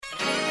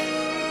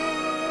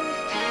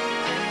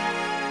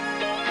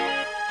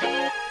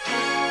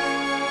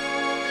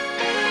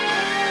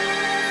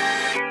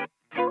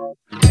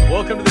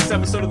Welcome to this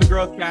episode of the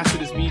Growth Cast.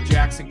 It is me,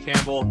 Jackson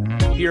Campbell,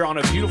 here on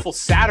a beautiful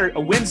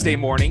Wednesday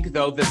morning,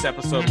 though this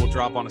episode will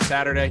drop on a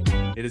Saturday.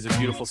 It is a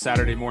beautiful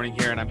Saturday morning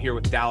here, and I'm here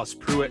with Dallas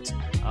Pruitt.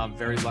 I'm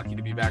very lucky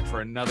to be back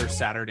for another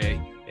Saturday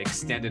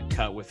extended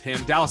cut with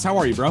him. Dallas, how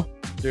are you, bro?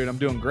 Dude, I'm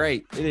doing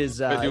great. It is.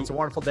 It's a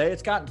wonderful day.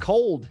 It's gotten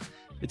cold.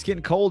 It's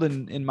getting cold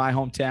in my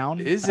hometown.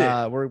 Is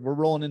it? We're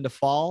rolling into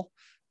fall.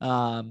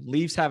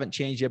 Leaves haven't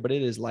changed yet, but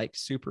it is like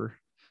super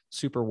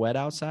wet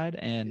outside,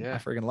 and I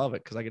freaking love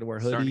it because I get to wear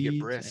hoodies. Starting to get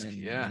brisk,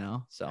 and,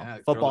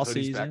 football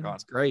season.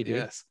 It's great, dude.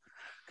 Yes,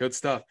 good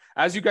stuff.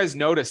 As you guys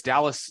noticed,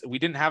 Dallas, we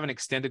didn't have an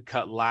extended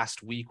cut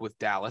last week with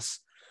Dallas.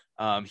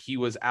 He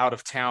was out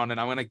of town, and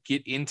I'm going to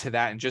get into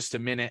that in just a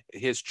minute.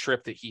 His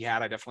trip that he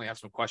had, I definitely have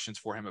some questions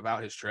for him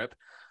about his trip.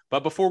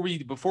 But before we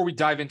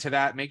dive into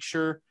that, make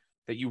sure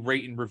that you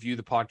rate and review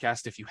the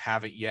podcast if you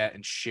haven't yet,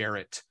 and share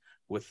it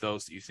with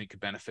those that you think could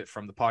benefit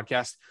from the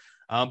podcast.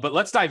 But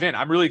let's dive in.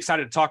 I'm really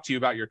excited to talk to you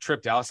about your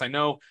trip, Dallas. I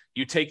know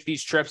you take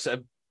these trips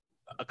a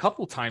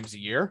couple times a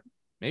year.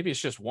 Maybe it's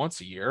just once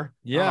a year.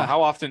 Yeah.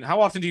 How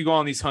often do you go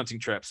on these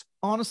hunting trips?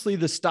 Honestly,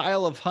 the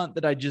style of hunt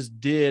that I just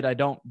did, I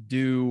don't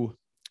do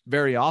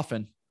very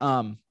often.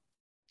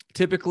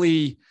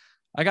 Typically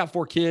I got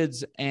 4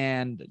 kids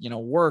and,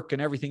 work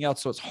and everything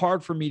else. So it's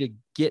hard for me to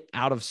get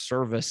out of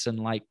service and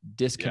like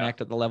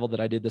disconnect at the level that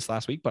I did this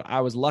last week. But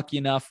I was lucky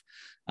enough,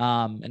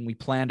 and we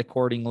planned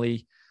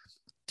accordingly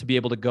to be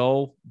able to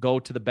go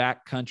to the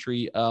back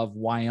country of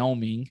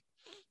Wyoming.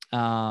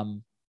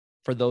 For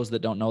those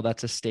that don't know,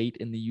 that's a state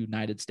in the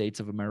United States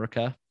of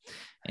America.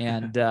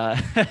 And,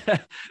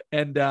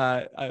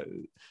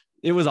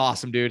 it was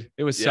awesome, dude.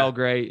 It was so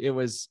great. It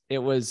was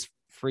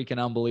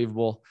freaking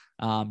unbelievable.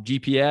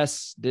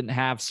 GPS didn't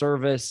have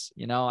service.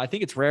 I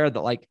think it's rare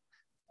that like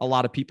a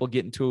lot of people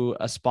get into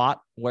a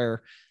spot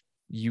where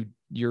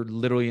you're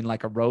literally in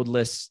like a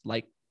roadless,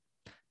 like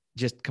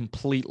just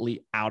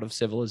completely out of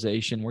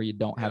civilization where you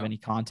don't have any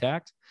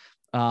contact.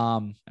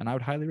 And I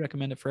would highly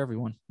recommend it for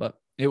everyone, but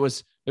it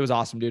was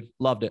awesome, dude.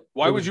 Loved it.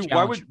 Let's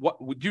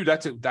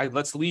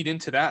lead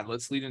into that.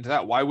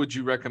 Why would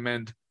you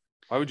recommend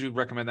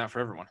that for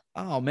everyone?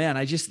 Oh man.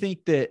 I just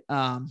think that,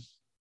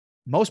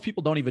 most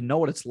people don't even know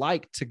what it's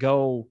like to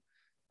go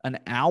an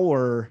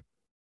hour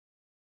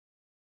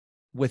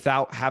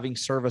without having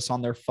service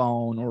on their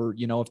phone, or,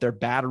 if their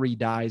battery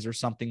dies or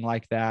something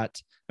like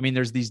that. I mean,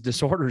 there's these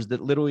disorders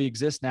that literally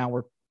exist now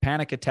where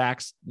panic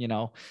attacks,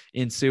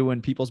 ensue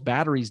when people's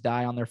batteries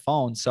die on their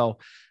phone. So,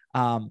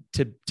 to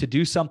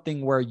do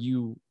something where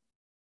even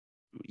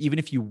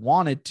if you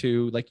wanted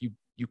to, like you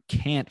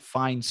can't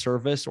find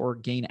service or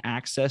gain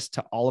access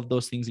to all of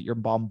those things that you're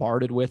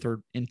bombarded with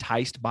or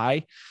enticed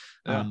by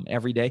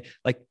every day.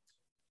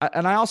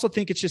 And I also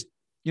think it's just,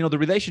 the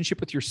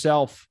relationship with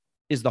yourself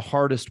is the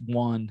hardest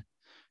one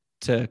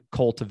to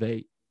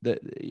cultivate.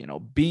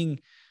 Being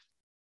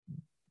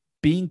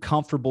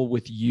comfortable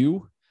with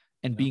you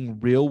and being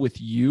real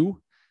with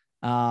you.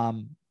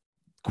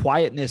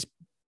 Quietness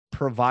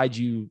provides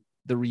you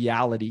the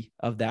reality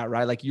of that,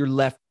 right? Like you're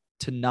left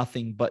to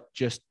nothing but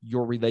just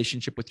your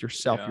relationship with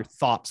yourself, your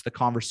thoughts, the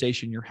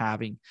conversation you're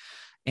having.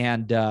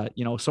 And,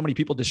 so many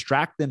people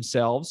distract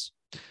themselves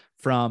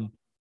from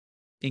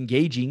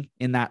engaging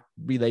in that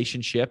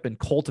relationship and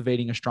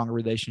cultivating a stronger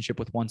relationship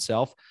with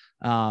oneself.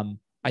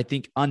 I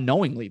think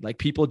unknowingly, like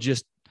people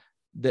just,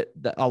 that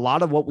a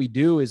lot of what we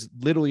do is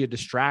literally a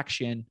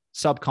distraction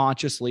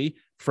subconsciously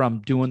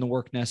from doing the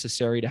work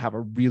necessary to have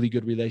a really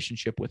good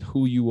relationship with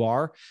who you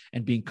are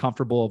and being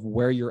comfortable of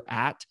where you're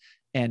at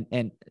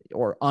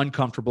or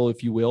uncomfortable,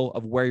 if you will,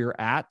 of where you're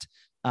at,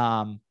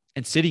 and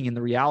sitting in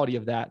the reality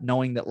of that,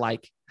 knowing that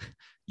like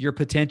your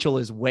potential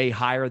is way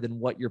higher than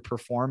what you're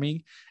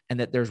performing and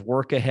that there's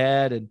work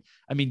ahead. And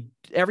I mean,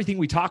 everything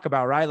we talk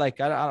about, right? Like,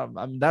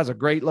 that's a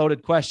great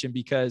loaded question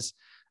because,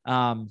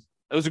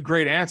 it was a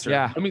great answer.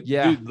 Yeah.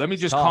 Dude, let me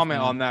just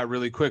comment on that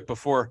really quick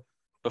before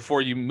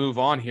you move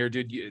on here,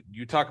 dude.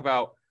 You talk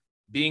about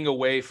being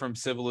away from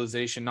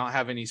civilization, not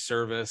having any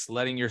service,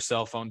 letting your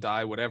cell phone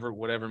die,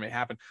 whatever may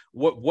happen.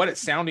 What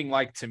it's sounding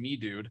like to me,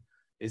 dude,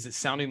 is it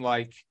sounding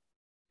like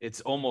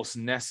it's almost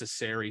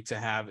necessary to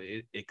have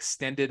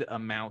extended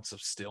amounts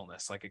of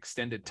stillness, like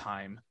extended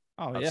time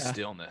of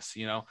stillness.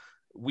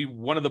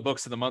 One of the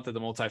books of the month of the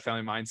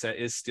Multifamily Mindset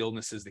is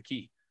Stillness is the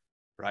Key,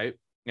 right?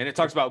 And it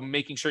talks about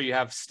making sure you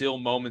have still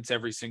moments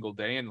every single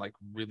day and like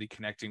really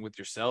connecting with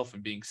yourself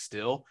and being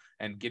still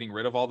and getting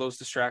rid of all those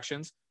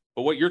distractions.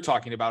 But what you're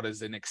talking about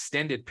is an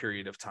extended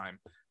period of time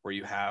where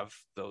you have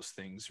those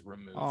things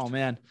removed. Oh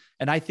man.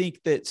 And I think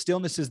that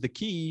Stillness is the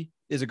Key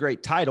is a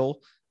great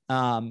title.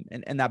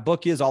 And that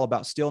book is all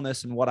about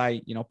stillness and what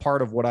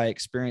part of what I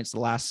experienced the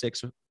last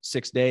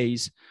six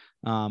days.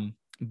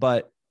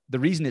 But the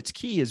reason it's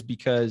key is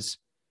because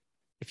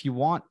if you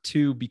want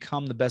to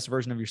become the best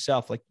version of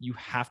yourself, like you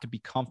have to be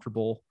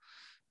comfortable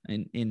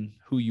in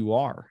who you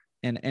are.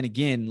 And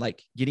again,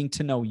 like getting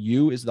to know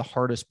you is the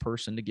hardest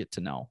person to get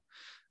to know.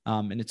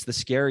 And it's the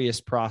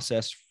scariest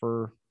process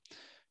for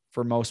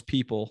most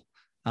people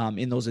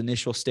in those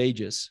initial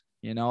stages.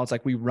 It's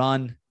like we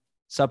run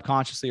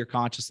subconsciously or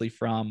consciously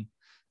from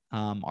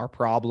our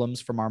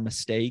problems, from our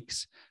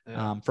mistakes,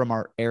 from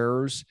our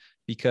errors,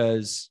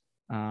 because,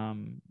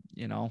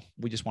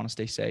 we just want to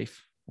stay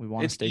safe. We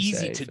want to stay safe.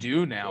 It's easy to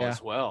do now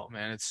as well,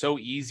 man. It's so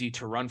easy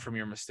to run from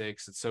your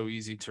mistakes. It's so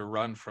easy to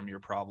run from your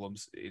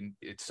problems.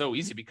 It's so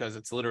easy because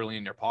it's literally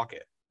in your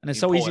pocket. And it's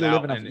so easy to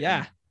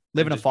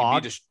live in a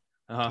fog.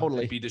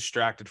 Totally. Be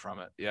distracted from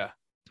it. Yeah.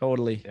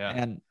 Totally.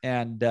 Yeah.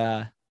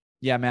 And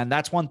yeah, man,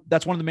 that's one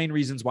of the main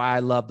reasons why I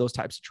love those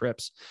types of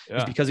trips,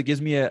 is because it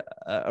gives me a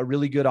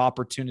really good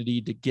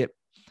opportunity to get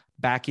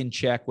back in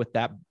check with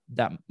that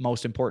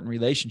most important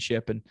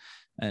relationship.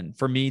 And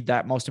for me,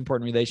 that most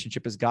important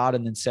relationship is God.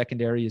 And then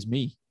secondary is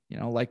me,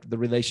 like the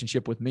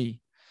relationship with me.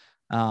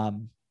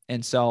 And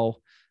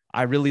so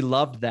I really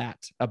loved that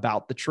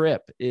about the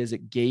trip, is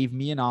it gave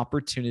me an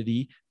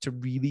opportunity to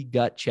really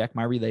gut check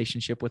my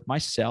relationship with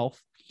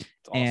myself.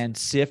 Awesome. And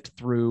sift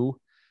through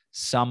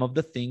some of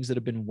the things that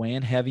have been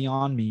weighing heavy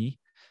on me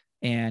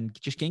and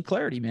just gain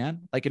clarity,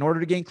 man. Like, in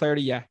order to gain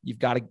clarity, you've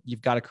got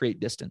to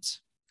create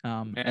distance.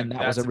 And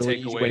that was a really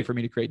easy way for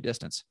me to create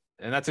distance.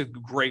 And that's a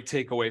great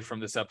takeaway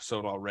from this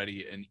episode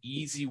already. An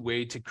easy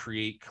way to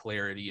create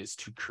clarity is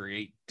to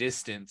create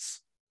distance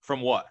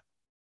from what?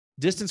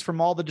 Distance from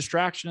all the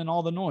distraction and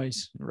all the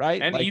noise,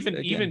 right? And even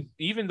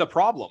the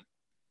problem.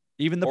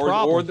 Even the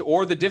problem.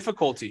 Or the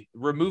difficulty,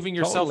 removing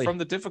yourself from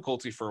the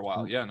difficulty for a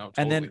while. Yeah, no,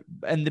 totally.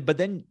 But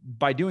then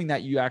by doing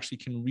that, you actually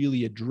can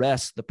really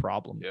address the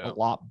problem a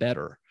lot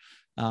better.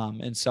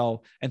 And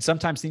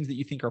sometimes things that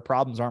you think are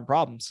problems aren't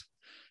problems.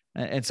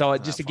 And so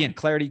it just, again,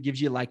 clarity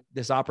gives you like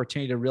this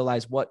opportunity to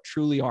realize what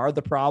truly are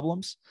the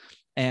problems.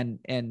 And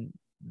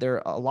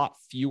they're a lot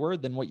fewer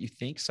than what you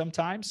think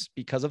sometimes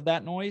because of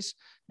that noise.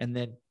 And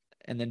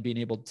then being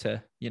able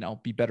to,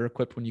 be better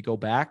equipped when you go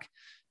back,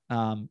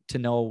 to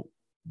know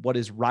what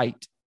is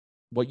right,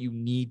 what you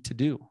need to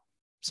do.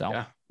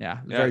 So,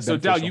 very so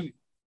beneficial.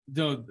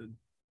 Dal,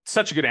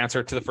 such a good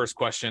answer to the first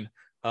question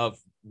of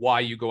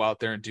why you go out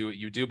there and do what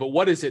you do. But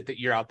what is it that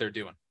you're out there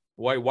doing?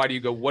 Why do you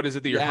go? What is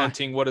it that you're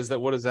hunting? What is that?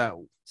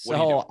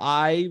 So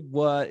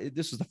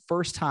this was the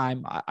first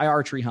time I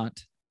archery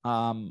hunt.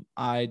 I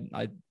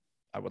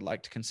would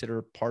like to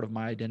consider part of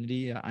my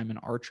identity. I'm an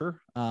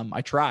archer.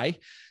 I try,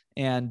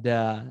 and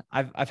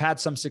I've had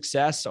some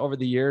success over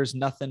the years,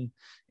 nothing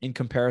in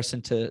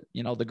comparison to,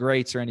 the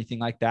greats or anything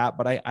like that.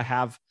 But I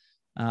have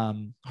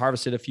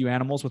harvested a few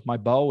animals with my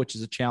bow, which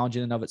is a challenge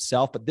in and of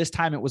itself. But this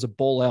time it was a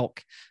bull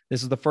elk.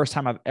 This is the first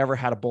time I've ever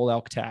had a bull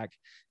elk tag.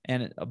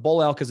 And a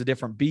bull elk is a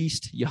different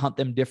beast. You hunt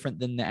them different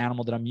than the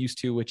animal that I'm used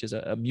to, which is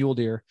a mule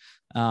deer.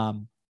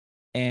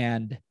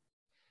 And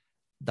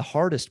the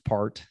hardest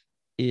part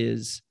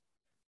is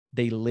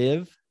they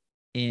live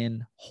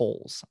in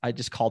holes. I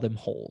just call them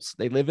holes.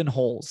 They live in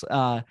holes.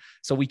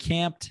 So we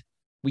camped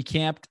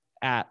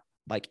at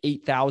like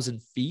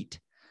 8,000 feet.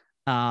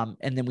 And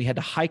then we had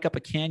to hike up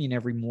a canyon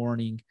every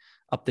morning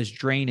up this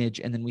drainage.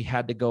 And then we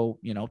had to go,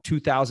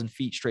 2,000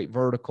 feet straight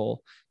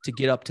vertical to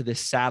get up to this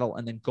saddle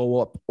and then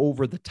go up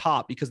over the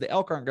top, because the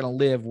elk aren't going to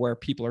live where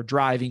people are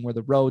driving, where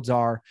the roads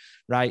are,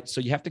 right? So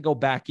you have to go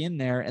back in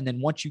there. And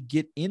then once you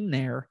get in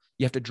there,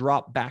 you have to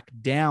drop back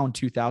down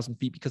 2,000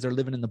 feet because they're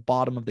living in the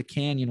bottom of the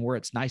canyon where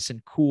it's nice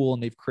and cool.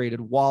 And they've created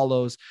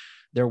wallows.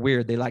 They're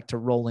weird. They like to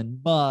roll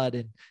in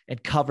mud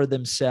and cover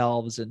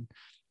themselves and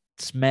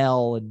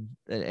smell.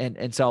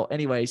 And so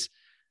anyways,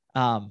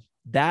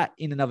 that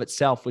in and of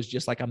itself was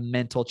just like a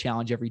mental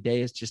challenge every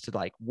day. Is just to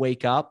like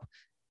wake up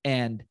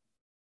and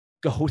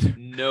go.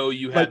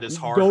 You had this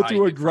hard go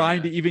through a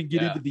grind to even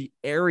get into the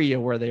area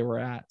where they were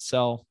at.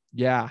 So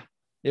yeah,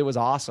 it was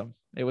awesome.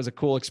 It was a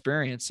cool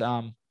experience.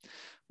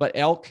 But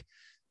elk,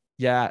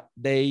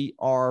 they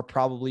are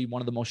probably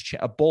one of the most,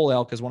 a bull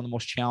elk is one of the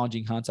most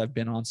challenging hunts I've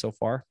been on so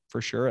far,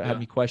 for sure. It had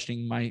me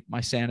questioning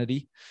my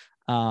sanity,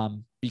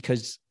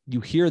 because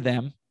you hear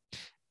them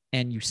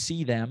and you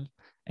see them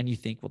and you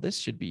think, well, this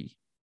should be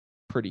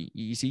pretty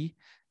easy.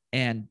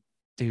 And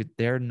dude,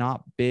 they're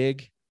not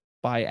big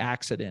by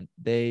accident.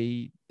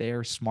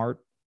 They're smart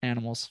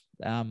animals.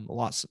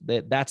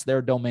 That's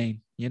their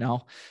domain,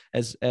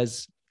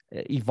 as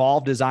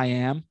evolved as I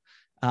am.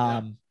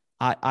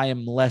 I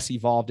am less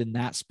evolved in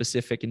that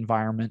specific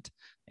environment.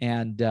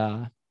 And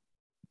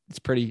it's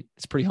pretty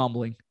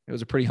humbling. It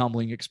was a pretty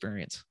humbling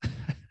experience.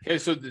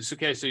 So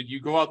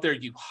you go out there,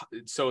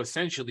 so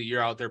essentially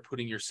you're out there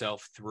putting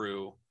yourself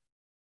through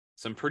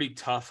some pretty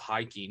tough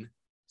hiking,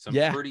 some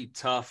pretty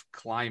tough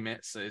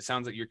climate. So it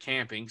sounds like you're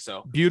camping.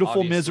 So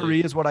beautiful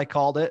misery is what I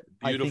called it.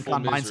 I think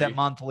on misery. Mindset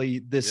Monthly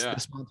this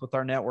month with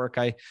our network,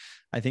 I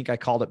think I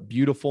called it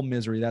beautiful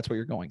misery. That's what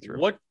you're going through.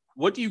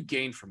 What do you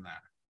gain from that?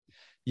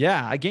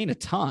 Yeah, I gained a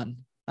ton.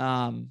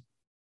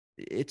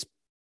 It's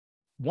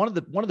one of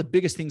the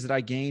biggest things that I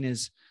gain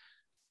is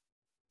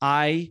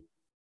I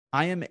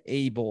am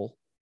able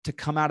to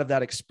come out of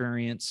that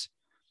experience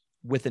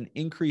with an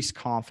increased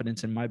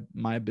confidence in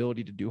my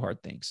ability to do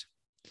hard things.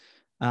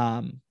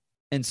 And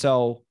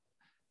so,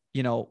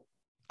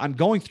 I'm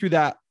going through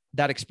that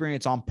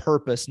experience on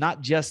purpose,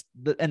 not just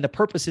and the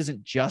purpose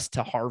isn't just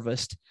to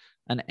harvest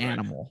an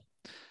animal.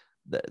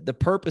 the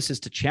purpose is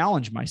to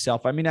challenge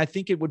myself. I mean, I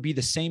think it would be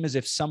the same as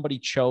if somebody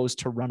chose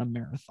to run a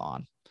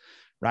marathon,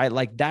 right?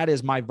 Like that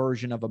is my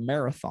version of a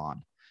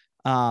marathon.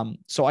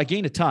 So I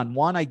gained a ton.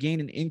 One, I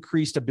gained an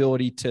increased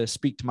ability to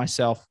speak to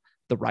myself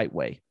the right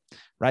way,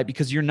 right?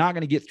 Because you're not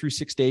going to get through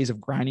 6 days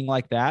of grinding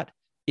like that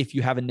if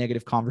you have a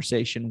negative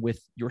conversation with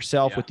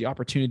yourself, with the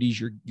opportunities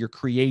you're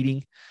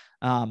creating.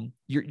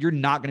 You're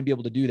not going to be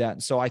able to do that.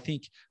 And so I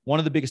think one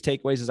of the biggest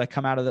takeaways is I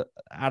come out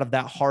of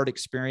that hard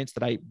experience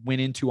that I went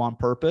into on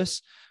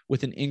purpose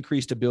with an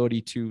increased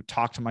ability to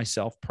talk to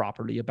myself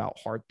properly about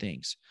hard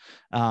things.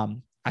 I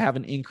have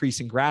an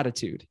increase in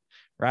gratitude,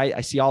 right?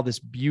 I see all this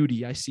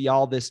beauty. I see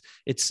all this.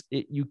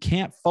 You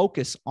can't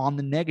focus on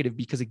the negative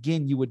because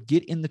again, you would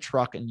get in the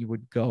truck and you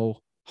would go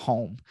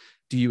home.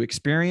 Do you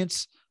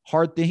experience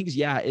hard things?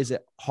 Yeah. Is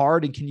it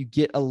hard? And can you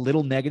get a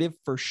little negative?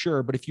 For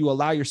sure. But if you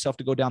allow yourself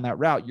to go down that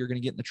route, you're going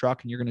to get in the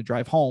truck and you're going to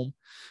drive home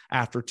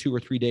after 2 or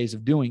 3 days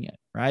of doing it.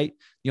 Right.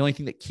 The only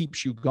thing that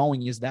keeps you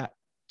going is that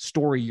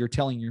story you're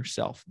telling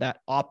yourself, that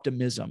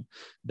optimism,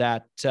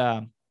 that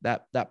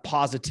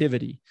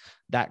positivity,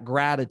 that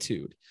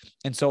gratitude.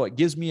 And so it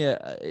gives me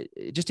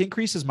it just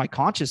increases my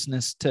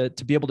consciousness to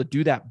be able to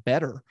do that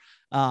better,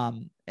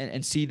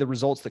 and see the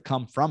results that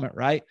come from it.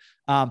 Right.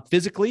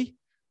 Physically,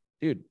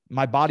 dude,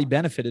 my body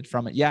benefited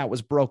from it. Yeah, it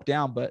was broke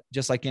down, but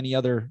just like any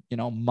other,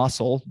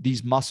 muscle,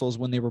 these muscles,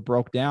 when they were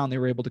broke down, they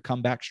were able to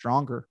come back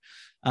stronger.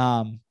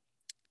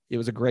 It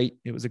was a great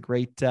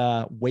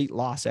weight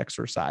loss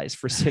exercise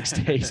for 6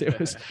 days. It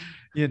was,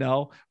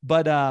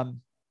 but,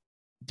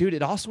 dude,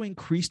 it also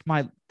increased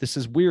this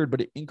is weird,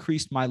 but it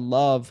increased my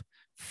love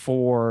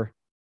for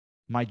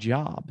my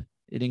job.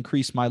 It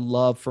increased my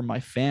love for my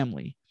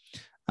family.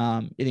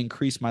 It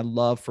increased my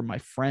love for my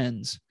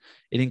friends.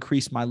 It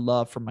increased my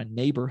love for my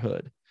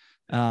neighborhood.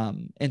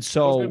 And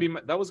so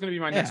that was going to be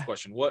my next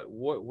question.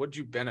 What'd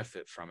you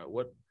benefit from it?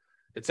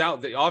 It's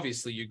out there.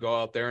 Obviously you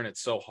go out there and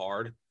it's so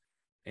hard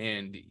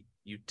and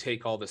you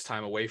take all this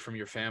time away from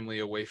your family,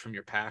 away from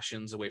your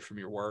passions, away from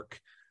your work.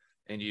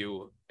 And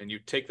you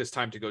take this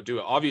time to go do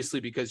it, obviously,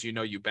 because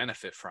you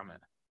benefit from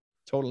it.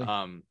 Totally.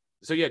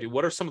 So yeah, dude,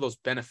 what are some of those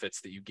benefits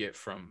that you get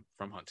from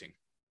hunting?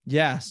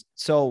 Yes.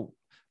 So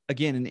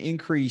again, an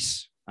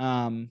increase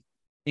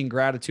in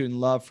gratitude and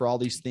love for all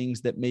these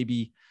things that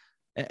maybe,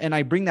 and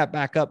I bring that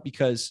back up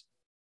because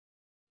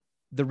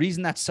the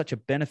reason that's such a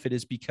benefit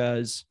is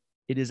because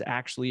it is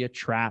actually a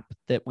trap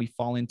that we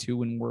fall into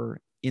when we're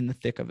in the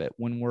thick of it,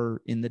 when we're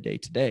in the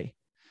day-to-day,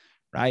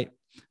 right?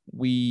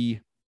 We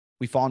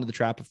fall into the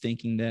trap of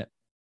thinking that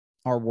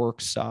our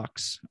work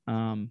sucks.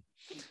 And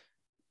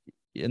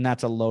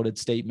that's a loaded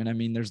statement. I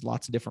mean, there's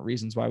lots of different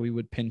reasons why we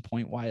would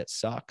pinpoint why it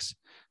sucks.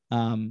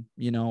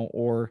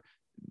 Or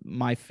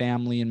my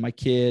family and my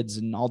kids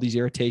and all these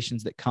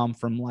irritations that come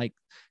from like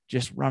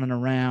just running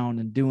around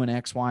and doing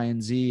X, Y,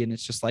 and Z. And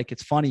it's just like,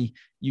 it's funny.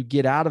 You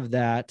get out of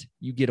that,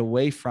 you get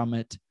away from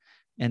it.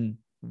 And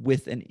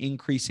with an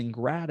increase in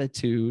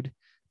gratitude,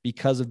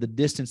 because of the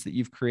distance that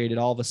you've created,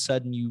 all of a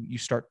sudden you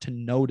start to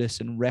notice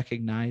and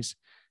recognize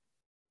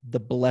the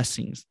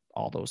blessings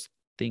all those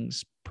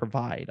things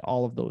provide,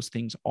 all of those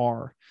things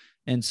are.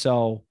 And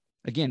so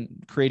again,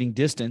 creating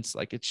distance,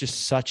 like it's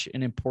just such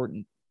an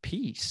important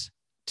piece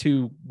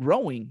to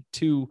growing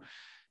to,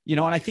 and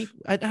I think,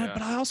 but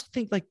I also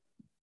think like,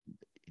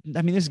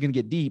 I mean, this is going to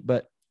get deep,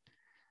 but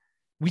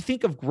we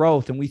think of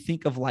growth and we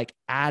think of like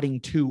adding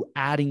to,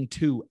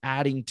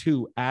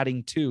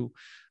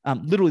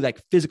 literally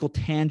like physical,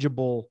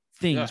 tangible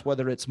things,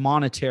 whether it's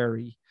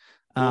monetary.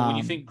 When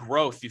you think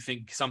growth, you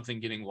think something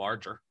getting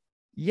larger.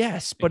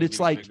 Yes. But it's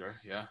like, bigger.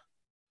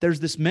 There's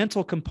this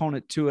mental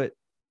component to it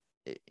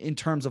in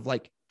terms of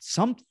like,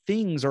 some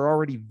things are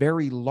already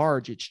very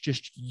large. It's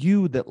just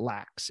you that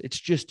lacks. It's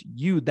just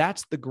you.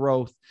 That's the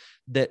growth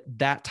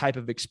that type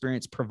of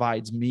experience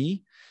provides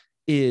me,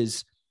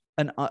 is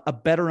a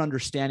better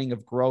understanding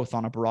of growth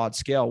on a broad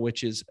scale,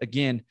 which is,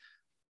 again,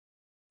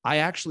 I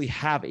actually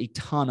have a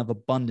ton of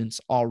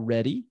abundance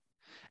already.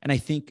 And I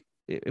think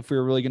if we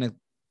were really going to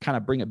kind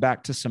of bring it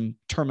back to some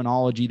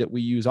terminology that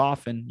we use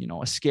often,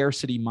 a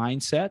scarcity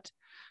mindset,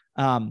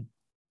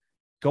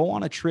 go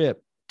on a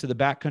trip to the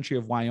backcountry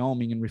of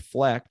Wyoming and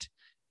reflect,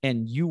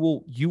 and you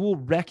will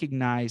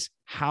recognize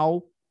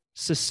how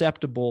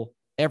susceptible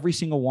every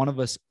single one of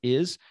us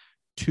is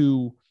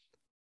to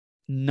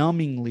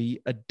numbingly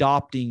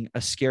adopting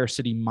a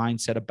scarcity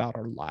mindset about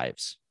our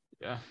lives.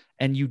 Yeah.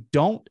 And you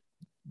don't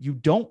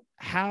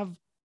have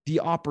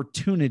the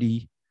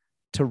opportunity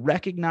to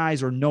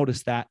recognize or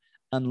notice that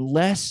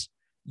unless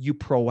you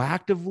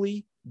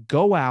proactively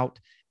go out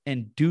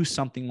and do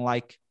something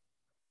like,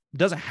 it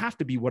doesn't have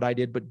to be what I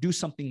did, but do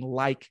something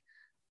like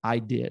I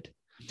did.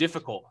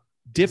 Difficult,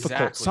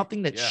 exactly.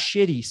 Something that's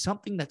shitty,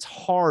 something that's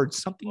hard,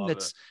 something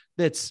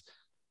that's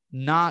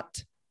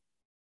not,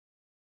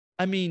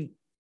 I mean,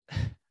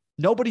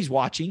 nobody's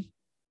watching,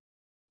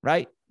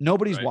 right?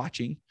 Nobody's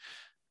watching.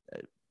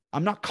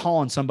 I'm not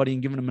calling somebody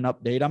and giving them an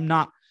update. I'm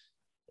not,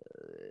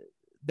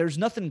 there's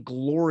nothing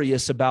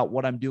glorious about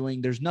what I'm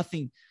doing. There's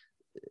nothing,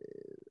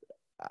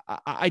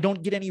 I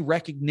don't get any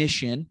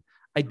recognition.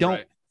 I don't,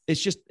 right.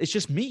 It's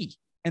just me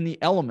and the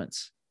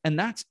elements, and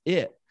that's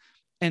it.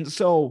 And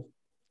so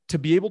to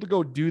be able to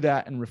go do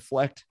that and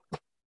reflect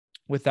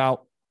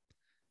without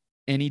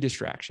any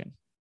distraction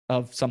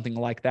of something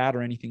like that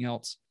or anything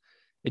else,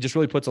 it just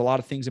really puts a lot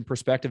of things in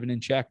perspective and in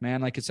check,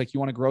 man. Like, it's like, you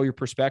want to grow your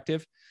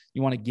perspective,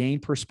 you want to gain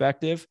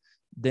perspective,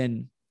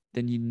 then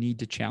you need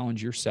to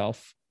challenge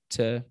yourself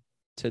to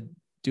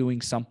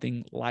doing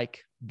something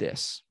like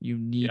this. You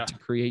need to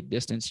create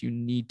distance. You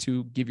need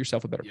to give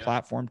yourself a better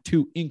platform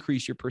to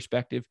increase your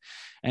perspective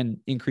and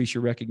increase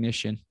your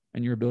recognition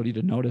and your ability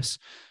to notice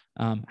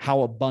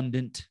how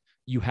abundant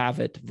you have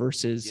it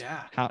versus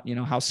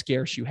how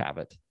scarce you have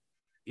it.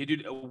 Yeah,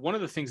 dude, one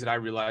of the things that I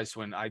realized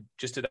when I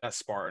just did that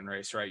Spartan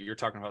race, right? You're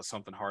talking about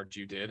something hard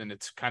you did, and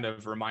it's kind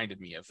of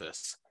reminded me of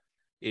this,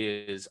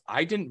 is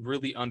I didn't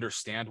really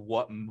understand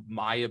what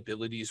my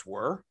abilities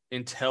were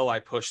until I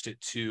pushed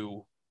it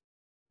to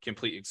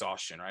complete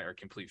exhaustion, right? Or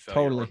complete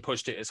failure, or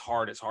pushed it as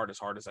hard as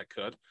I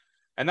could.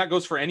 And that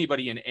goes for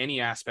anybody in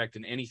any aspect,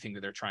 in anything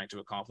that they're trying to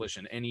accomplish,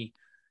 and any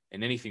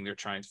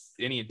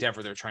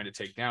endeavor they're trying to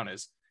take down,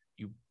 is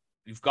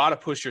you've got to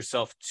push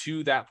yourself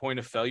to that point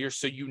of failure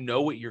so you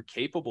know what you're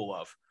capable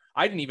of.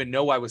 I didn't even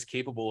know I was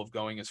capable of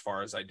going as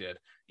far as I did.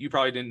 You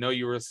probably didn't know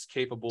you were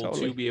capable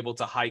to be able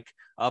to hike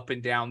up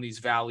and down these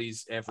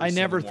valleys I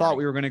never thought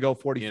we were going to go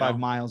 45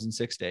 miles in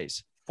 6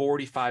 days.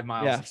 45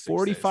 miles. Yeah,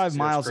 45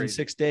 miles in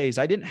 6 days.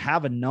 I didn't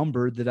have a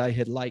number that I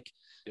had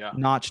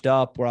notched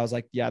up where I was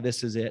like, yeah,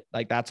 this is it.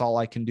 Like, that's all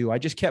I can do. I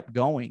just kept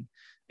going.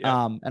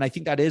 Yeah. And I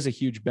think that is a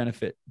huge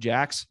benefit,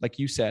 Jax, like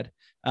you said.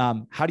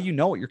 How do you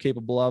know what you're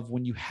capable of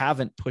when you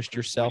haven't pushed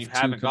yourself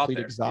to complete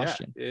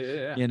exhaustion?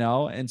 Yeah.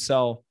 And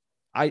so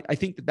I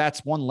think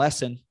that's one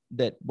lesson,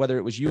 that whether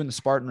it was you in the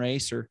Spartan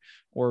race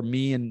or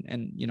me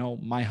and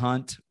my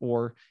hunt,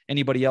 or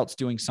anybody else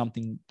doing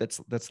something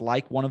that's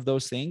like one of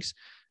those things,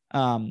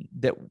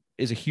 that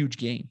is a huge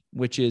gain,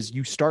 which is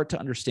you start to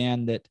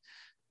understand that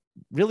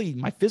really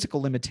my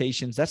physical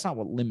limitations, that's not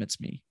what limits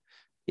me.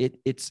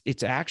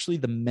 It's actually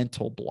the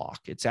mental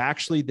block. It's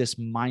actually this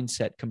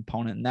mindset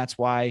component. And that's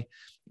why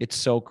it's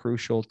so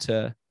crucial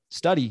to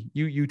study.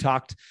 You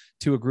talked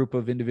to a group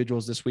of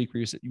individuals this week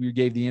where you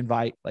gave the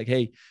invite, like,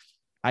 hey,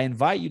 I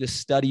invite you to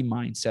study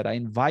mindset. I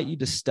invite you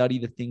to study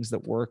the things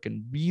that work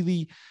and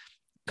really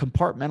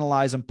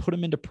compartmentalize them, put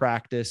them into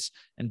practice,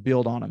 and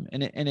build on them.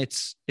 And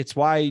it's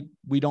why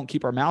we don't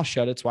keep our mouth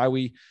shut. It's why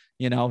we,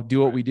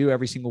 do what we do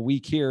every single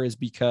week here, is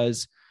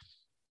because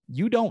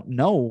you don't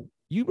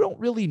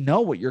really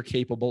know what you're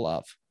capable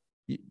of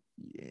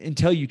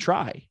until you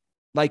try.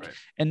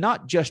 And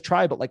not just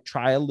try, but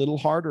try a little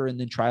harder, and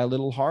then try a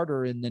little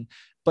harder. And then,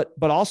 but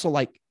also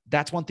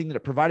that's one thing that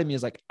it provided me,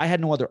 is I had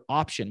no other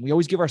option. We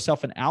always give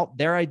ourselves an out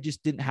there. I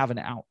just didn't have an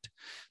out.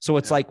 So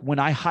it's like when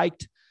I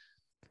hiked,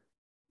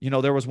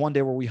 there was one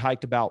day where we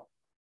hiked about,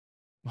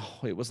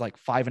 it was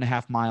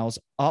 5.5 miles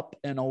up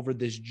and over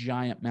this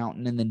giant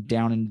mountain and then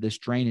down into this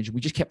drainage. We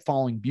just kept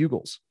following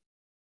bugles.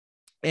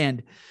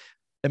 And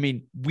I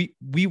mean,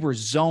 we were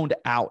zoned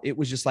out. It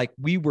was just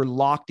we were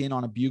locked in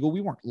on a bugle.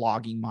 We weren't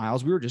logging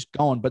miles. We were just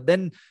going. But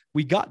then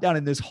we got down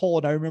in this hole,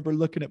 and I remember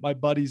looking at my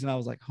buddies, and I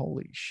was like,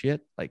 holy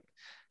shit.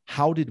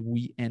 How did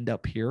we end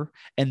up here?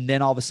 And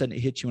then all of a sudden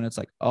it hits you, and it's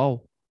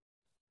oh,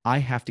 I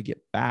have to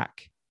get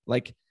back.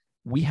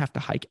 We have to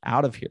hike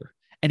out of here.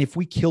 And if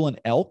we kill an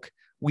elk,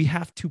 we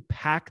have to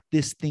pack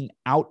this thing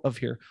out of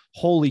here.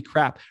 Holy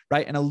crap.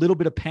 Right. And a little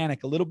bit of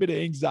panic, a little bit of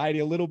anxiety,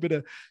 a little bit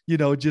of,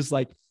 just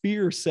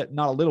fear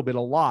not a little bit,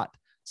 a lot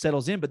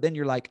settles in. But then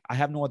you're I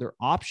have no other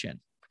option.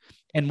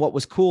 And what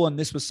was cool, and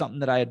this was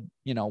something that I had,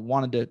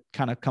 wanted to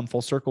kind of come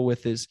full circle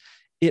with, is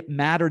it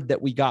mattered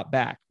that we got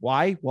back.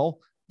 Why? Well,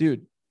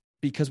 dude,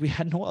 because we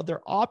had no other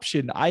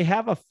option. I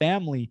have a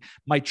family.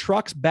 My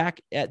truck's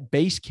back at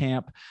base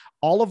camp.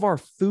 All of our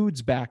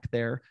food's back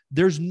there.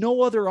 There's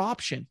no other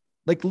option.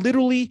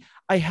 Literally,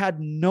 I had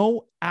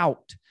no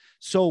out.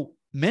 So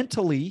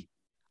mentally,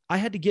 I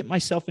had to get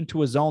myself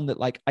into a zone that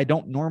I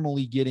don't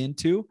normally get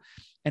into,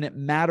 and it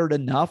mattered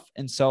enough.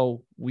 And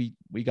so we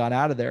got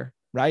out of there,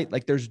 right?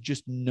 There's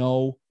just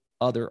no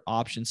other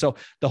option. So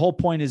the whole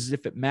point is,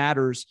 if it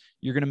matters,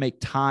 you're going to make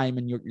time,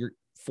 and you're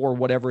for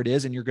whatever it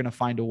is, and you're going to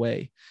find a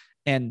way.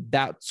 And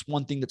that's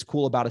one thing that's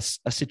cool about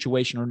a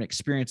situation or an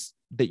experience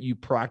that you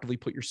proactively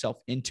put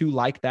yourself into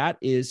like that,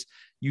 is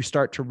you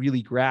start to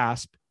really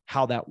grasp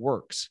how that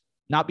works.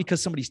 Not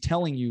because somebody's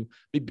telling you,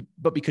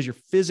 but because you're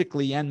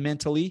physically and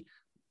mentally,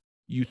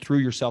 you threw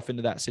yourself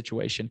into that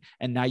situation,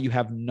 and now you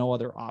have no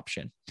other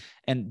option.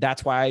 And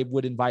that's why I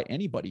would invite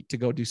anybody to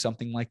go do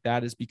something like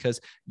that, is because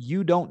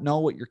you don't know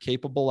what you're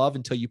capable of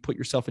until you put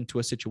yourself into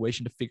a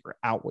situation to figure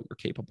out what you're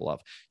capable of.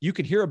 You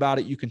can hear about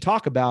it, you can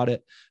talk about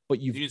it, but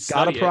you've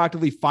got to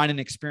proactively find an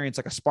experience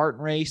like a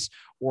Spartan race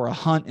or a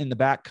hunt in the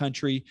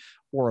backcountry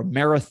or a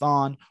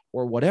marathon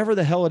or whatever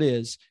the hell it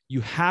is. You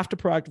have to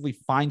proactively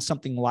find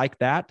something like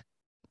that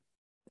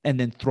and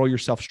then throw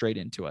yourself straight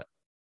into it.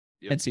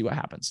 Yep. And see what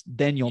happens.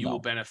 Then you will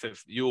benefit.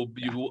 You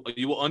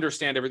will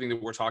understand everything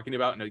that we're talking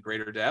about in a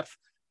greater depth.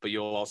 but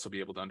you'll also be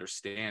able to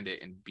understand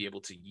it and be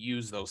able to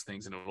use those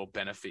things, and it'll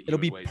benefit you. It'll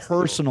be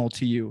personal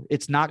to you.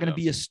 It's not going to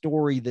be a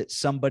story that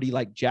somebody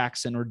like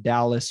Jackson or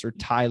Dallas or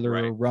Tyler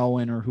or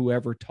Rowan or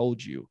whoever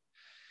told you.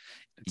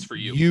 It's for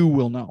you. You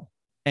will know.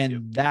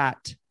 And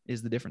that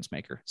is the difference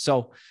maker.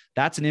 So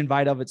that's an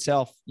invite of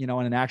itself, and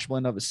an actionable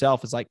in of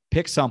itself is like,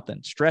 pick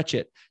something, stretch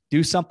it,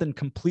 do something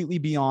completely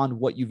beyond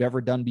what you've ever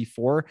done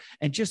before,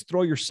 and just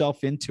throw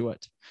yourself into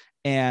it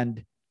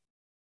and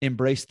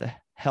embrace the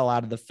hell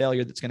out of the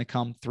failure that's going to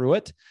come through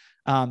it.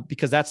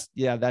 Because that's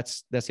the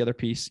other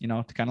piece, to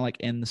kind of like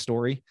end the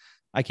story.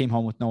 I came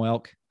home with no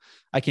elk.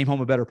 I came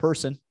home a better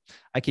person.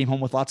 I came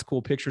home with lots of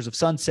cool pictures of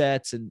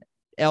sunsets and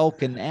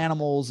elk and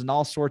animals and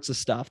all sorts of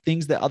stuff,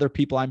 things that other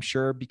people, I'm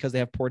sure, because they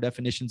have poor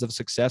definitions of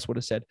success, would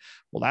have said,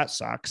 well, that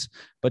sucks.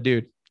 But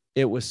dude,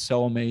 it was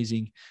so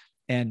amazing.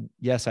 And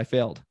yes, I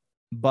failed,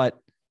 but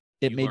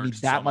it made me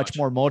that much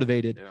more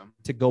motivated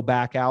to go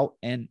back out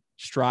and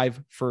strive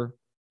for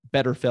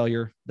better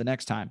failure the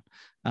next time,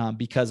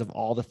 because of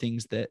all the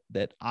things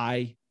that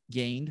I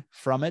gained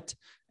from it,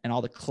 and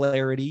all the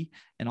clarity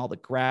and all the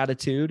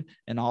gratitude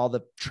and all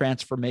the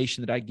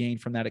transformation that I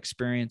gained from that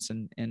experience.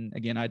 And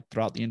again, I'd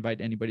throw out the invite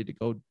to anybody to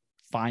go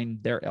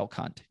find their elk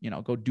hunt,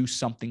 go do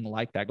something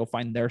like that. Go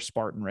find their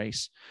Spartan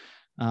race.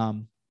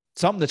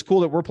 Something that's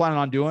cool that we're planning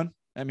on doing.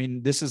 I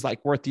mean, this is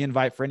like worth the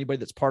invite for anybody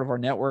that's part of our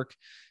network,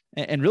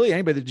 and really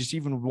anybody that just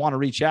even want to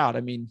reach out.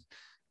 I mean,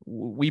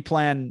 we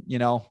plan,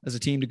 as a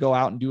team to go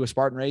out and do a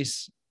Spartan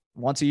race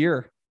once a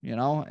year,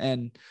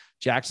 and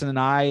Jackson and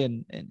I,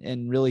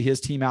 and really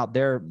his team out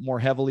there more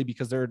heavily,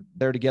 because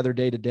they're together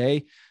day to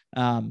day.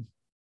 We're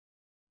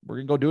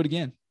going to go do it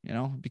again,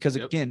 because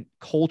again,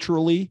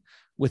 culturally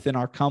within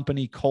our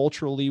company,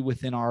 culturally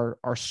within our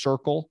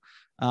circle,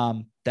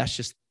 that's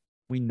just,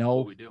 we know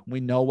what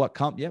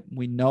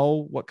we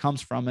know what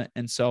comes from it.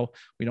 And so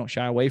we don't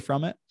shy away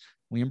from it.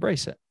 We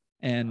embrace it.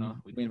 And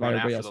we invite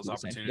everybody else to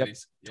those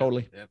opportunities.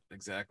 Totally. Yep,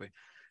 exactly.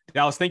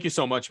 Dallas, thank you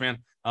so much, man,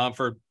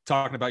 for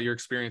talking about your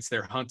experience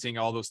there, hunting,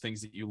 all those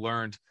things that you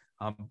learned.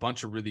 A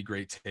bunch of really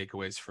great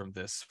takeaways from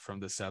this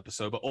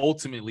episode. But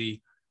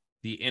ultimately,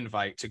 the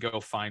invite to go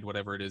find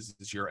whatever it is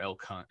your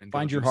elk hunt, and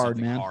find your heart,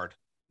 man.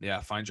 Yeah,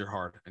 find your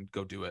heart and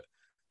go do it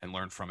and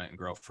learn from it and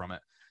grow from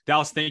it.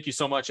 Dallas, thank you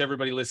so much.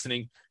 Everybody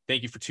listening,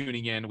 thank you for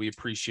tuning in. We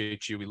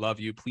appreciate you. We love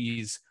you.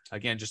 Please,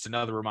 again, just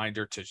another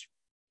reminder to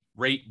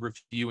rate,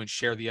 review, and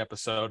share the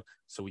episode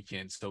so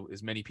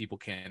as many people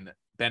can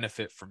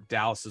benefit from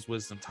Dallas's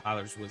wisdom,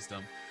 Tyler's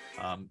wisdom,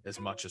 as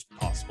much as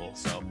possible.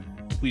 So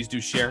please do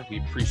share. We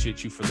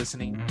appreciate you for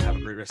listening. Have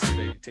a great rest of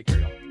your day. Take care,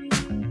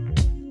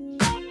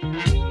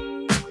 y'all.